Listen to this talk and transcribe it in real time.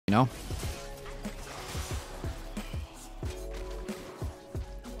You know?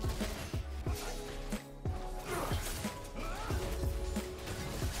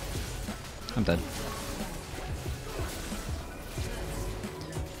 I'm dead.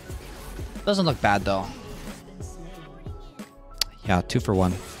 Doesn't look bad though. Yeah, 2 for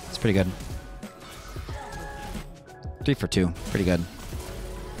 1. It's pretty good. 3 for 2. Pretty good.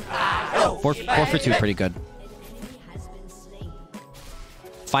 4 for 2. Pretty good.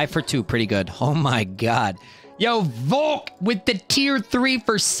 5 for 2. Pretty good. Oh my god. Yo, Volk with the tier 3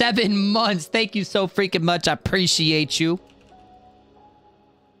 for 7 months. Thank you so freaking much. I appreciate you.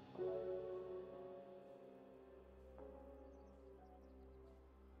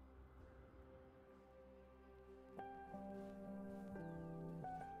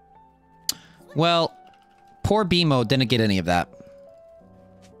 Well, poor BMO didn't get any of that.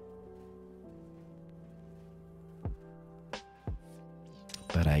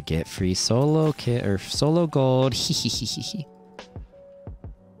 But I get free solo kit or solo gold. Hehehehe.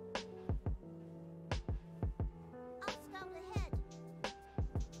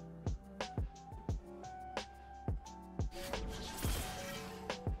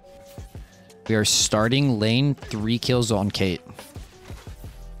 We are starting lane 3 kills on Kate.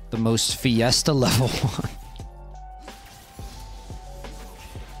 The most Fiesta level 1.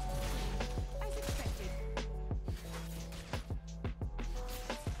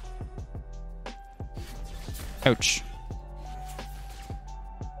 Ouch.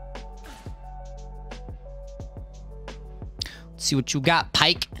 Let's see what you got,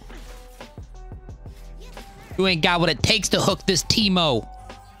 Pike. You ain't got what it takes to hook this Teemo.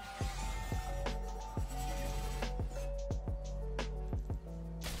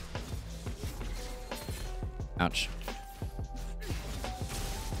 Ouch.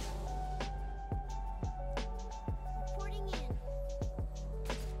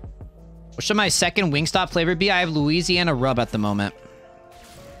 What should my second Wingstop flavor be? I have Louisiana rub at the moment.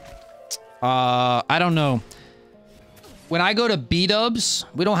 I don't know. When I go to B-dubs,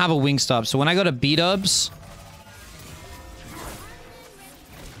 we don't have a Wingstop. So when I go to B-dubs,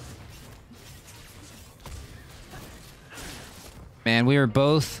 man, we were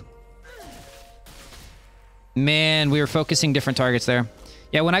both... Man, we were focusing different targets there.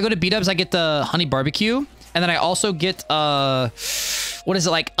 Yeah, when I go to B-dubs, I get the honey barbecue. And then I also get, what is it,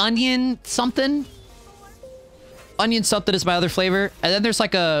 like onion something? Onion something is my other flavor. And then there's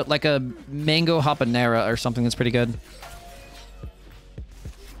like a mango habanero or something that's pretty good.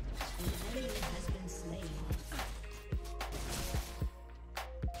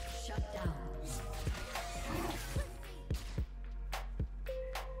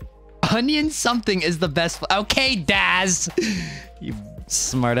 Onion something is the best. Okay, Daz. You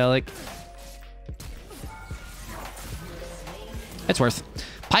smart aleck. It's worth.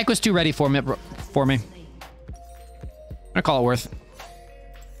 Pike was too ready for me. I'm gonna call it worth.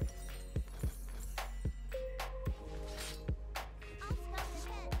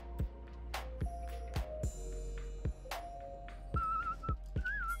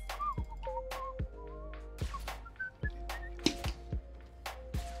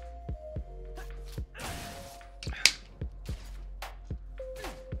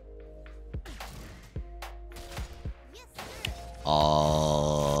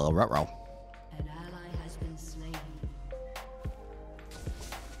 Ruh-roh. An ally has been slain.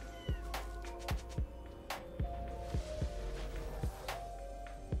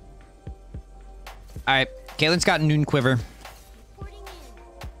 Alright, Caitlin's got Noon Quiver.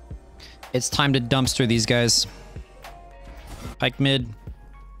 It's time to dumpster these guys. Pike mid.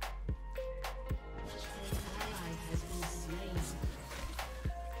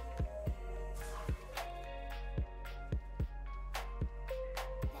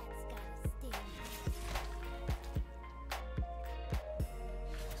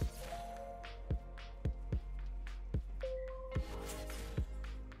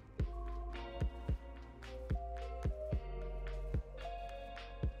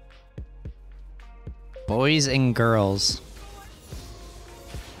 Boys and girls.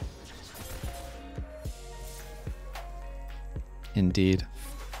 Indeed.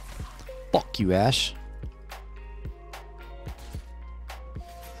 Fuck you, Ash.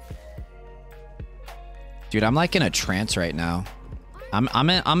 Dude, I'm like in a trance right now. I'm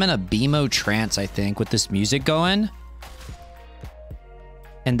in a BMO trance, I think, with this music going.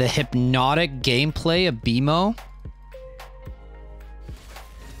 And the hypnotic gameplay of BMO.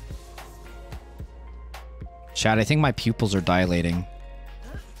 Chad, I think my pupils are dilating.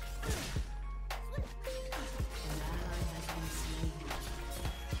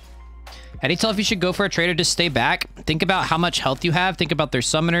 How do you tell if you should go for a trade or just stay back? Think about how much health you have. Think about their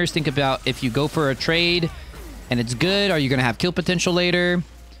summoners. Think about if you go for a trade and it's good, are you going to have kill potential later?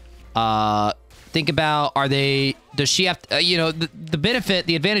 Think about, does she have, you know, the benefit,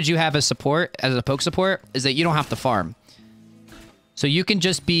 the advantage you have as support, as a poke support, is that you don't have to farm. So you can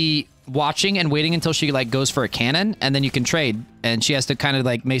just be watching and waiting until she like goes for a cannon, and then you can trade, and she has to kind of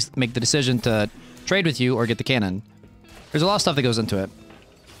like make the decision to trade with you or get the cannon. There's a lot of stuff that goes into it.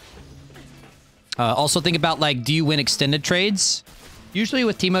 Also think about like, do you win extended trades? Usually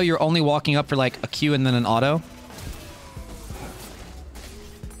with Teemo, you're only walking up for like a Q and then an auto.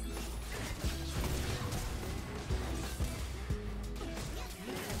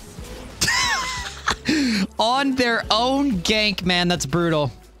 On their own gank, man. That's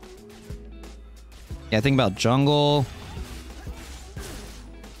brutal. Yeah, think about jungle.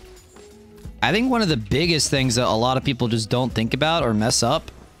 I think one of the biggest things that a lot of people just don't think about or mess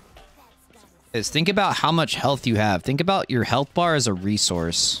up is think about how much health you have. Think about your health bar as a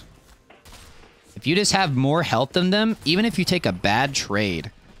resource. If you just have more health than them, even if you take a bad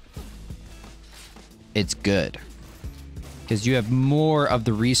trade, it's good. Because you have more of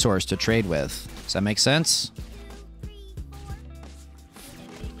the resource to trade with. Does that make sense?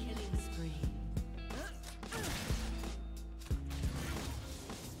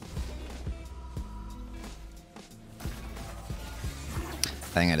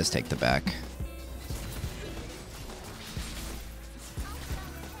 I think I just take the back.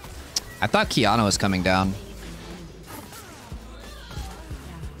 I thought Kiana was coming down.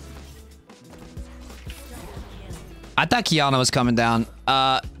 I thought Kiana was coming down.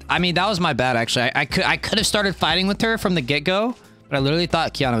 I mean, that was my bad, actually. I could have started fighting with her from the get-go, but I literally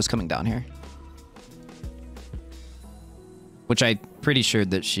thought Kiana was coming down here. Which I'm pretty sure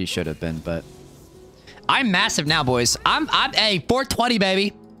that she should have been, but... I'm massive now, boys. I'm hey, 420,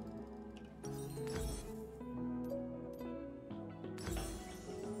 baby.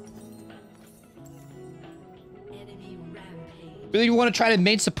 Really, you want to try to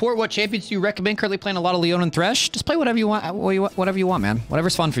main support? What champions do you recommend? Currently playing a lot of Leon and Thresh. Just play whatever you want. Whatever you want, man.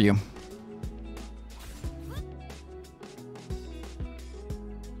 Whatever's fun for you.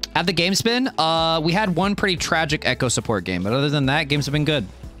 Have the games been? We had one pretty tragic Echo support game, but other than that, games have been good.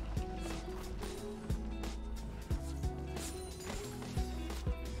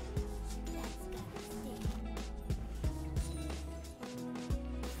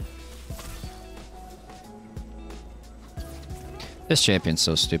 This champion's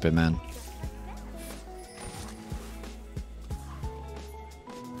so stupid, man.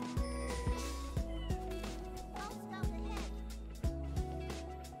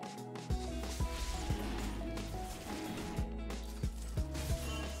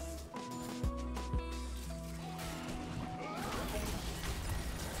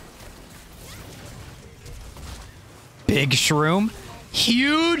 Big shroom.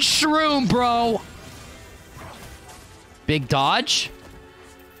 Huge shroom, bro. Big dodge?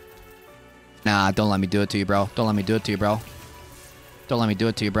 Nah, don't let me do it to you, bro. Don't let me do it to you, bro. Don't let me do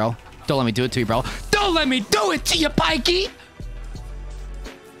it to you, bro. Don't let me do it to you, bro. Don't let me do it to you, Pikey!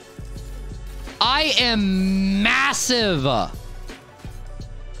 I am massive.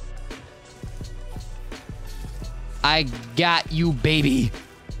 I got you, baby.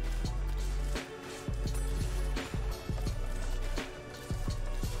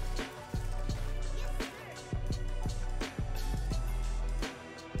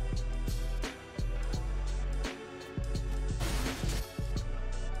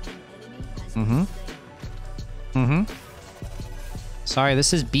 Sorry,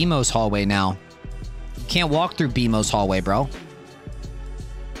 this is BMO's hallway now. You can't walk through BMO's hallway, bro.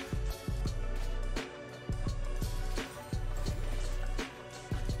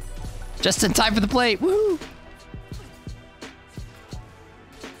 Just in time for the plate. Woo!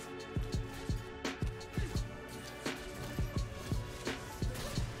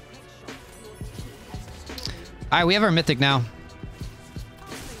 Alright, we have our mythic now.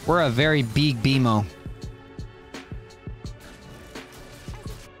 We're a very big BMO.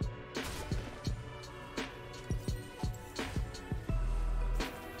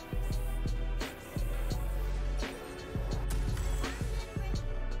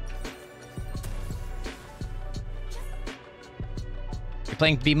 You're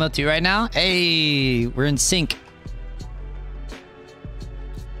playing BMO 2 right now? Hey, we're in sync.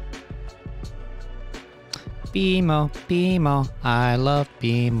 BMO, BMO, I love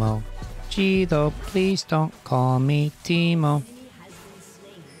BMO. Gee, though, please don't call me Teemo.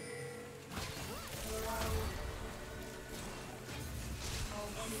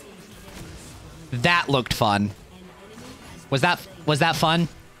 That looked fun. Was that fun,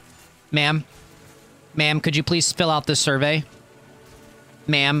 ma'am? Ma'am, could you please fill out this survey?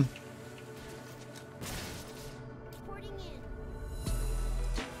 Ma'am.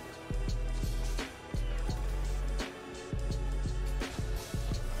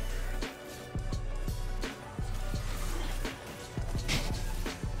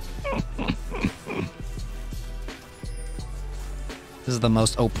 This is the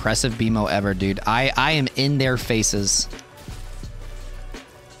most oppressive BMO ever, dude. I am in their faces.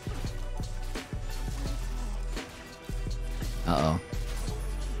 Uh-oh.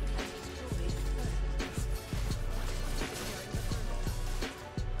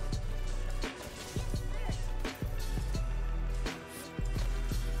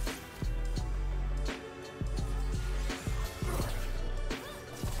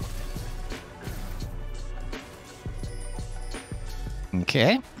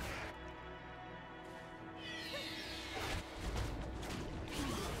 Okay.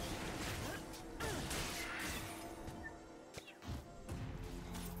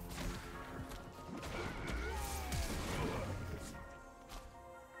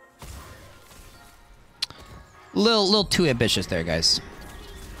 Little too ambitious there, guys.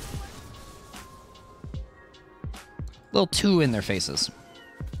 Little too in their faces.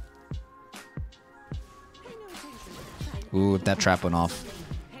 Ooh, that trap went off.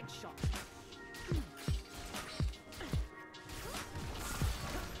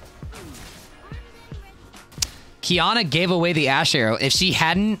 Kiana gave away the Ash Arrow. If she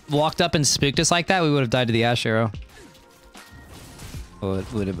hadn't walked up and spooked us like that, we would have died to the Ash Arrow. Oh,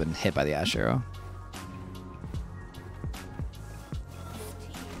 it would have been hit by the Ash Arrow.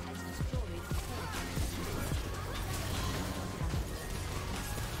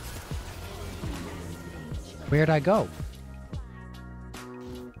 Where'd I go?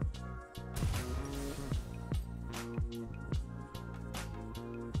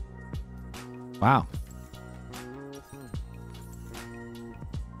 Wow.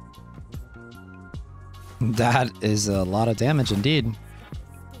 That is a lot of damage indeed.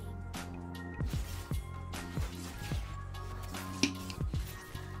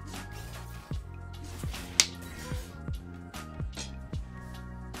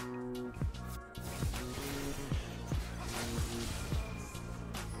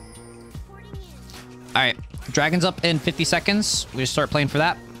 All right, Dragon's up in 50 seconds. We just start playing for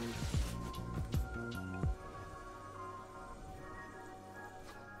that.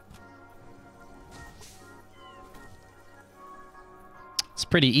 It's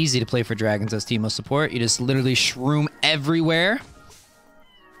pretty easy to play for Dragons as Teemo Support. You just literally shroom everywhere.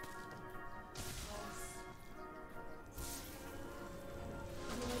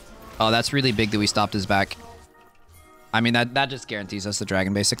 Oh, that's really big that we stopped his back. I mean, that just guarantees us the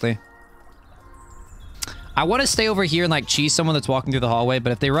Dragon, basically. I want to stay over here and like cheese someone that's walking through the hallway,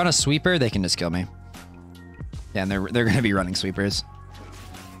 but if they run a sweeper, they can just kill me. Yeah, and they're going to be running sweepers.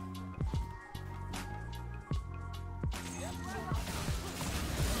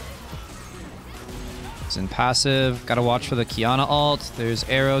 It's in passive. Got to watch for the Kiana ult. There's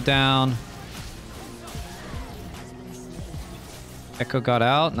arrow down. Echo got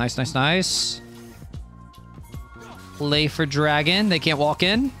out. Nice, nice, nice. Play for Dragon. They can't walk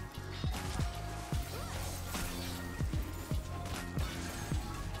in.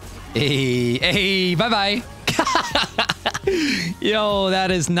 Hey, hey, bye-bye. Yo,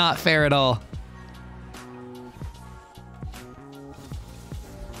 that is not fair at all.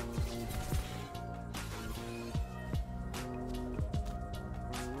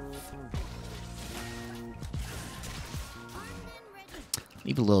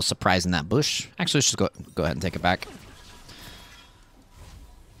 Leave a little surprise in that bush. Actually, let's just go ahead and take it back.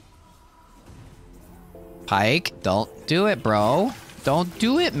 Pike, don't do it, bro. Don't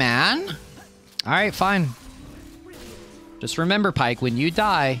do it, man. All right, fine. Just remember, Pike, when you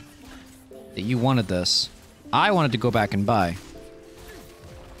die, that you wanted this. I wanted to go back and buy.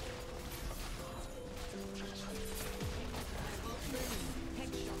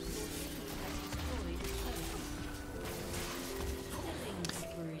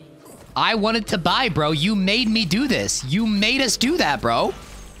 I wanted to buy, bro. You made me do this. You made us do that, bro.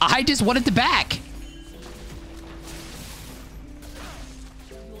 I just wanted to back.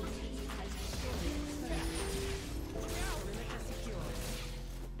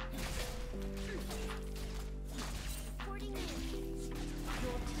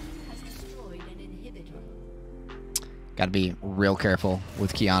 Gotta be real careful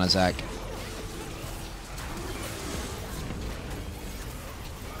with Kiana Zach.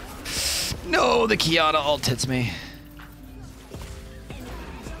 No, the Kiana ult hits me.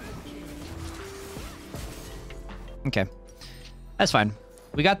 Okay. That's fine.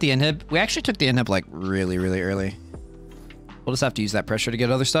 We got the inhib. We actually took the inhib like really, really early. We'll just have to use that pressure to get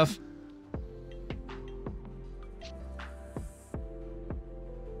other stuff.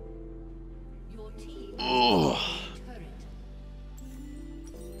 Your team Ugh. turret.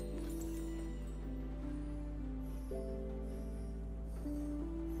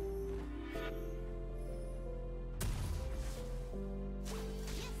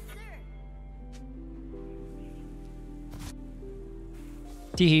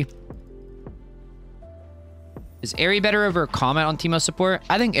 Teehee. Is Aerie better over Comet on Teemo Support?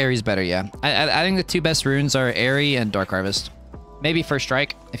 I think Aerie's better, yeah. I think the two best runes are Aerie and Dark Harvest. Maybe First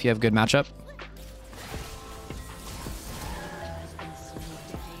Strike, if you have good matchup.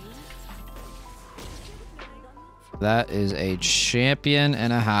 That is a champion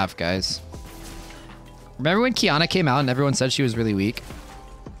and a half, guys. Remember when Kiana came out and everyone said she was really weak?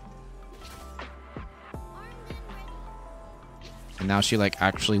 And now she like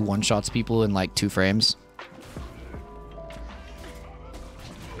actually one-shots people in like 2 frames.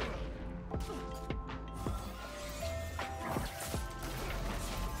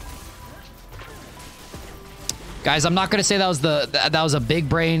 Guys, I'm not gonna say that was a big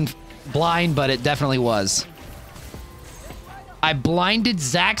brain blind, but it definitely was. I blinded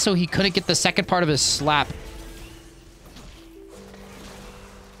Zach so he couldn't get the second part of his slap.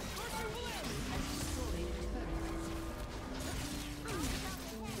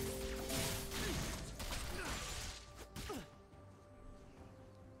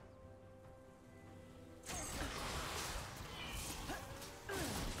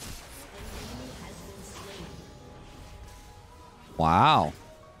 Wow.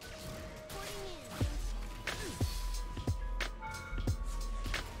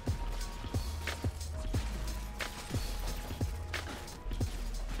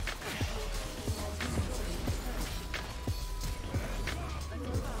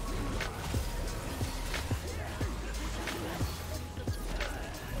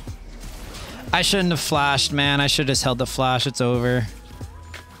 I shouldn't have flashed, man. I should have just held the flash. It's over.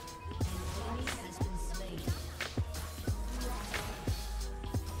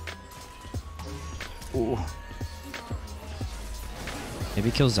 Ooh.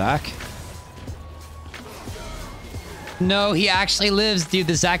 Maybe kill Zach. No, he actually lives, dude.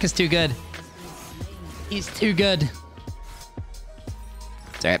 The Zach is too good. He's too good.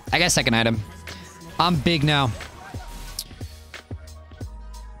 It's alright. I got a second item. I'm big now.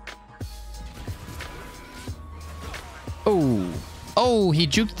 Oh. Oh, he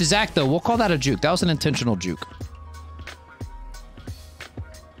juked the Zach, though. We'll call that a juke. That was an intentional juke.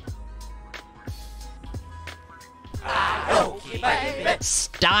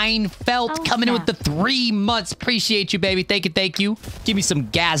 Steinfeld coming in with the 3 months. Appreciate you, baby. Thank you, thank you. Give me some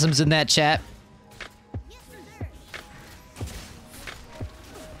gasms in that chat.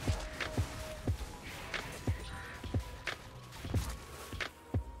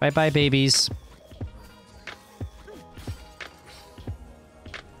 Bye-bye, babies.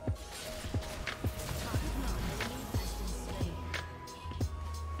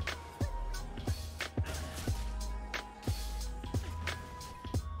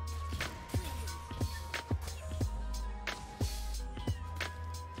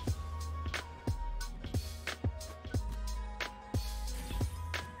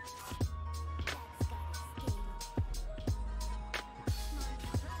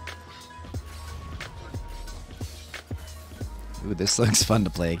 Ooh, this looks fun to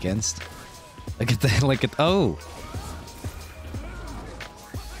play against. Look at that, look at, oh.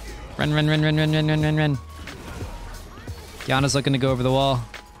 Run, run, run, run, run, run, run, run, run. Kiana's looking to go over the wall.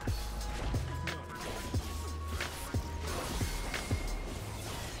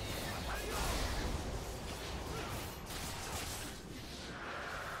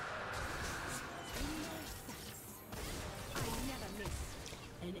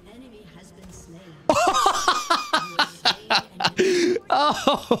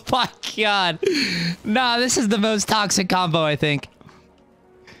 Oh my god. Nah, this is the most toxic combo, I think.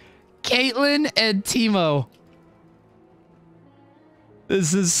 Caitlyn and Teemo.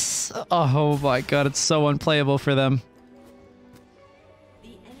 This is... Oh my god, it's so unplayable for them.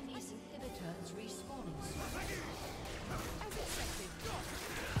 The enemy's inhibitor is respawning.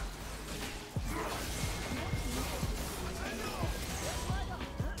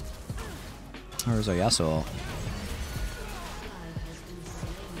 Where's our Yasuo?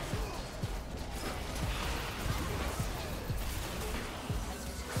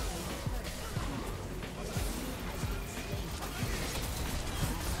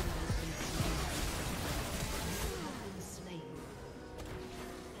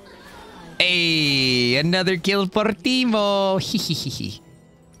 Hey, another kill for Teemo. Hehehe.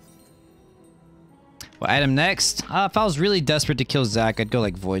 What item next? If I was really desperate to kill Zac, I'd go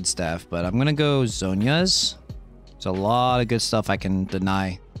like Void Staff, but I'm gonna go Zhonya's. There's a lot of good stuff I can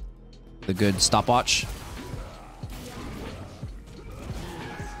deny the good stopwatch.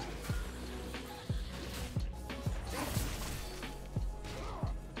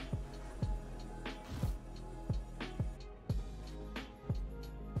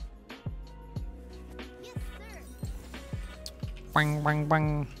 Bang, bang,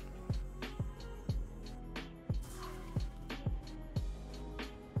 bang.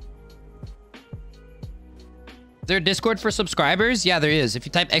 Is there a Discord for subscribers? Yeah, there is. If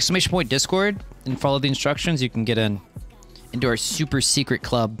you type !_ Discord and follow the instructions, you can get into our super secret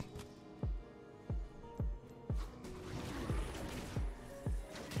club.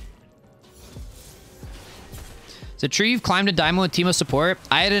 Is it true you've climbed a diamond with Teemo Support?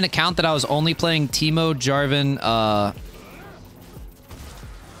 I had an account that I was only playing Teemo, Jarvan,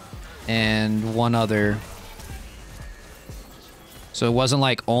 and one other. So it wasn't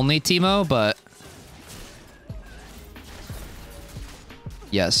like only Teemo, but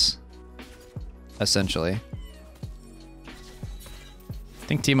yes, essentially. I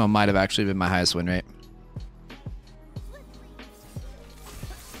think Teemo might have actually been my highest win rate.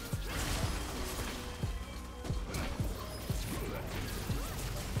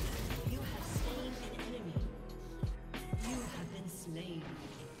 You have slain an enemy. You have been slain.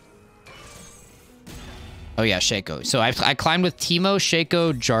 Oh yeah, Shaco. So I climbed with Teemo,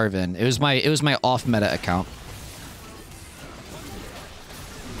 Shaco, Jarvan. It was my off meta account.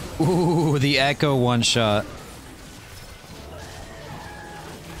 Ooh, the Echo one shot.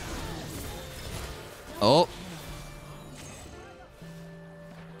 Oh.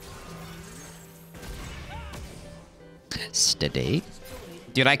 Steady.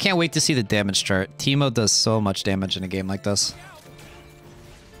 Dude, I can't wait to see the damage chart. Teemo does so much damage in a game like this.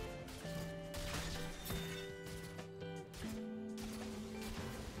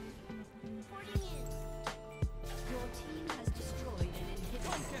 Your team has destroyed an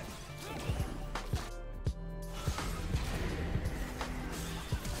inhibitor.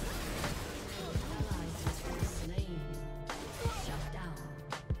 Allies has been slain. Shut down.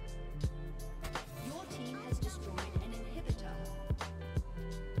 Your team has destroyed an inhibitor.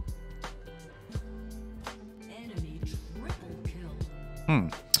 Enemy triple kill.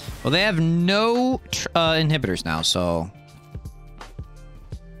 Well, they have no inhibitors now, so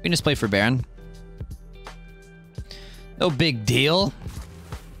we can just play for Baron. No big deal.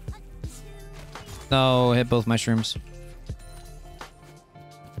 No, hit both mushrooms.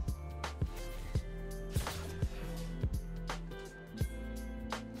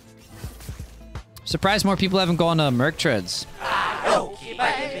 Surprised more people haven't gone to Merc Treads.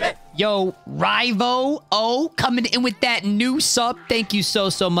 Yo, Rivo O coming in with that new sub. Thank you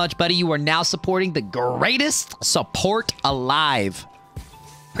so much, buddy. You are now supporting the greatest support alive.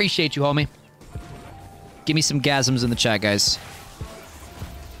 Appreciate you, homie. Give me some gasms in the chat, guys.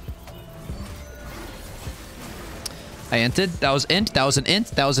 I inted. That was int. That was an int.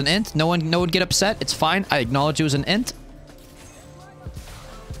 That was an int. No one get upset. It's fine. I acknowledge it was an int.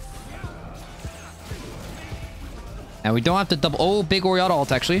 And we don't have to double... Oh, big Oriata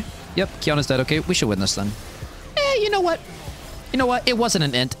ult, actually. Yep, Kiana's dead. Okay, we should win this then. You know what? You know what? It wasn't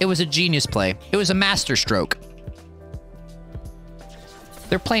an int. It was a genius play. It was a master stroke.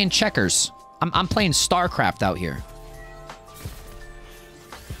 They're playing checkers. I'm playing StarCraft out here.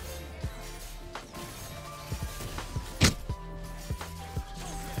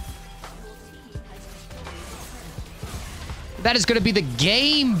 That is going to be the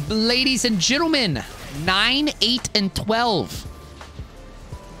game, ladies and gentlemen. 9, 8, and 12.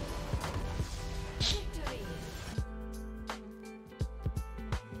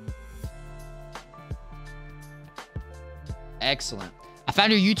 Excellent. I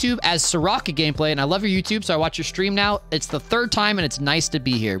found your YouTube as Soraka gameplay, and I love your YouTube, so I watch your stream now. It's the 3rd time, and it's nice to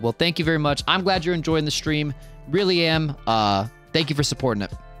be here. Well, thank you very much. I'm glad you're enjoying the stream. Really am. Thank you for supporting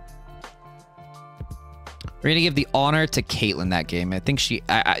it. We're going to give the honor to Caitlyn that game. I think she...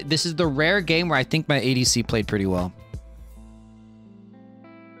 this is the rare game where I think my ADC played pretty well.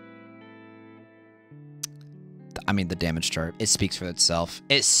 I mean, the damage chart. It speaks for itself.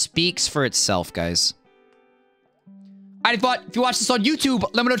 It speaks for itself, guys. Alright, if you watch this on YouTube,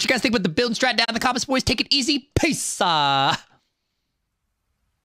 let me know what you guys think about the build and strat down in the comments, boys. Take it easy. Peace.